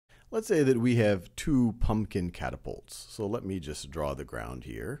Let's say that we have two pumpkin catapults. So let me just draw the ground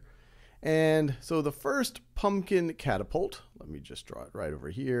here. And so the first pumpkin catapult, let me just draw it right over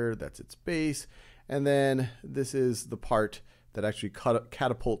here. That's its base. And then this is the part that actually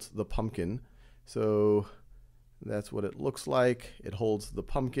catapults the pumpkin. So that's what it looks like. It holds the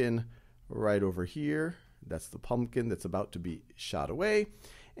pumpkin right over here. That's the pumpkin that's about to be shot away.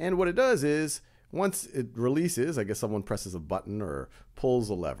 And what it does is, once it releases, I guess someone presses a button or pulls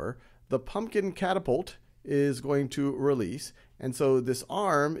a lever, the pumpkin catapult is going to release. And so this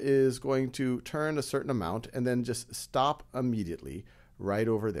arm is going to turn a certain amount and then just stop immediately right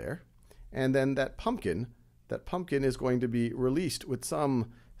over there. And then that pumpkin is going to be released with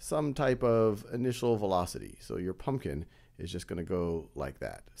some type of initial velocity. So your pumpkin is just going to go like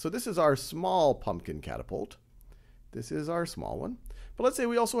that. So this is our small pumpkin catapult. This is our small one. But let's say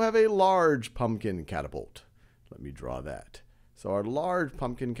we also have a large pumpkin catapult. Let me draw that. So our large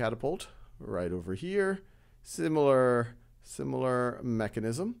pumpkin catapult right over here, similar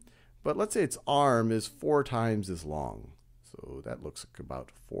mechanism. But let's say its arm is 4 times as long. So that looks like about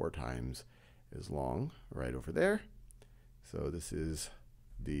 4 times as long right over there. So this is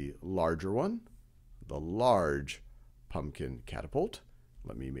the larger one, the large pumpkin catapult.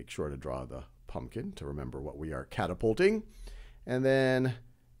 Let me make sure to draw the pumpkin to remember what we are catapulting. And then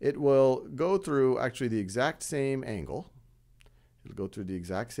it will go through actually the exact same angle. It'll go through the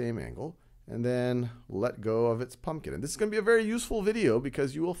exact same angle and then let go of its pumpkin. And this is going to be a very useful video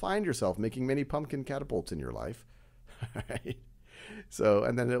because you will find yourself making many pumpkin catapults in your life. Right? So,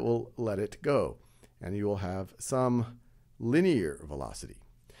 and then it will let it go. And you will have some linear velocity.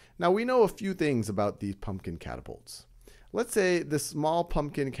 Now we know a few things about these pumpkin catapults. Let's say the small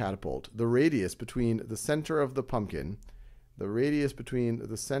pumpkin catapult, the radius between the center of the pumpkin,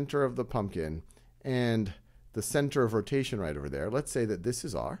 and the center of rotation right over there, let's say that this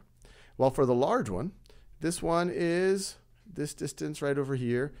is r. Well, for the large one, this distance right over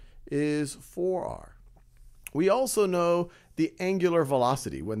here is 4r. We also know the angular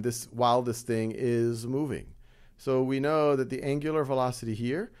velocity while this thing is moving. So we know that the angular velocity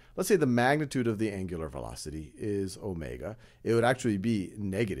here, let's say the magnitude of the angular velocity is omega. It would actually be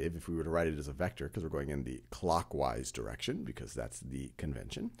negative if we were to write it as a vector because we're going in the clockwise direction because that's the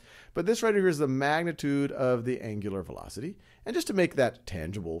convention. But this right here is the magnitude of the angular velocity. And just to make that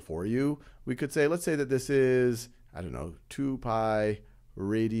tangible for you, we could say, let's say that this is, I don't know, 2 pi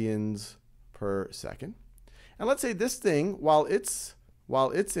radians per second. And let's say this thing, while it's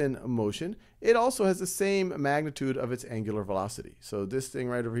in motion, it also has the same magnitude of its angular velocity. So this thing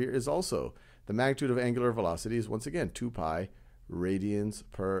right over here is also, the magnitude of angular velocity is once again 2 pi radians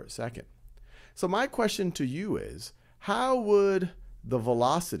per second. So my question to you is, how would the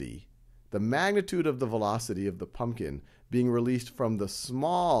velocity, the magnitude of the velocity of the pumpkin being released from the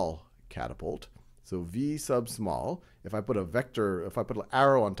small catapult, so v sub small, if I put a vector, if I put an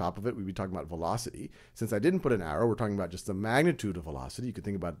arrow on top of it, we'd be talking about velocity. Since I didn't put an arrow, we're talking about just the magnitude of velocity. You could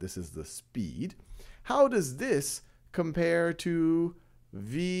think about this as the speed. How does this compare to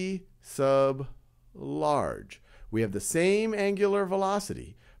v sub large? We have the same angular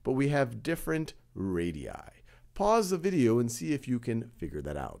velocity, but we have different radii. Pause the video and see if you can figure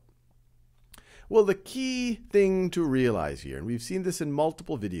that out. Well, the key thing to realize here, and we've seen this in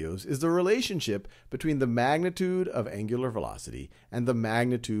multiple videos, is the relationship between the magnitude of angular velocity and the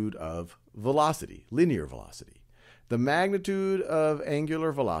magnitude of velocity, linear velocity. The magnitude of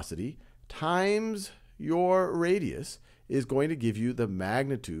angular velocity times your radius is going to give you the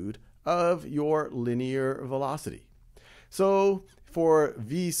magnitude of your linear velocity. So for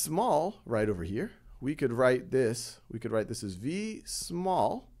v small right over here, we could write this as v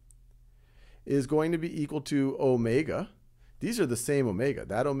small is going to be equal to omega. These are the same omega.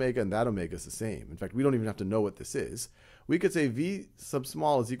 That omega and that omega is the same. In fact, we don't even have to know what this is. We could say v sub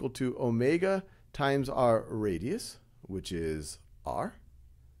small is equal to omega times our radius, which is r.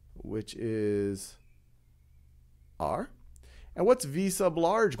 And what's v sub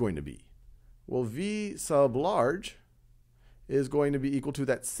large going to be? Well, v sub large is going to be equal to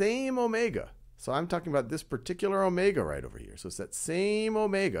that same omega. So I'm talking about this particular omega right over here. So it's that same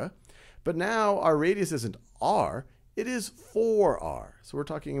omega. But now our radius isn't r, it is 4r. So we're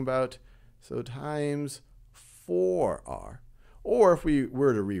talking about, so times 4r. Or if we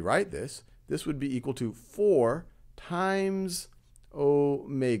were to rewrite this, this would be equal to 4 times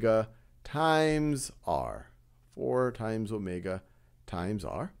omega times r. 4 times omega times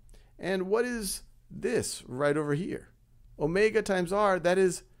r. And what is this right over here? Omega times r, that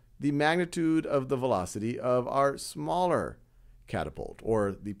is the magnitude of the velocity of our smaller catapult,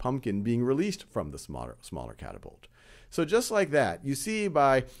 or the pumpkin being released from the smaller catapult. So just like that, you see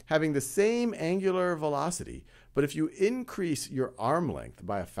by having the same angular velocity, but if you increase your arm length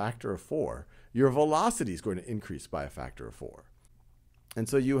by a factor of 4, your velocity is going to increase by a factor of 4. And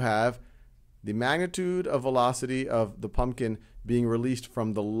so you have the magnitude of velocity of the pumpkin being released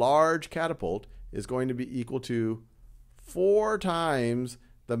from the large catapult is going to be equal to 4 times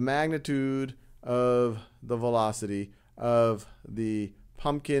the magnitude of the velocity of the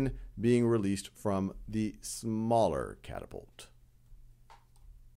pumpkin being released from the smaller catapult.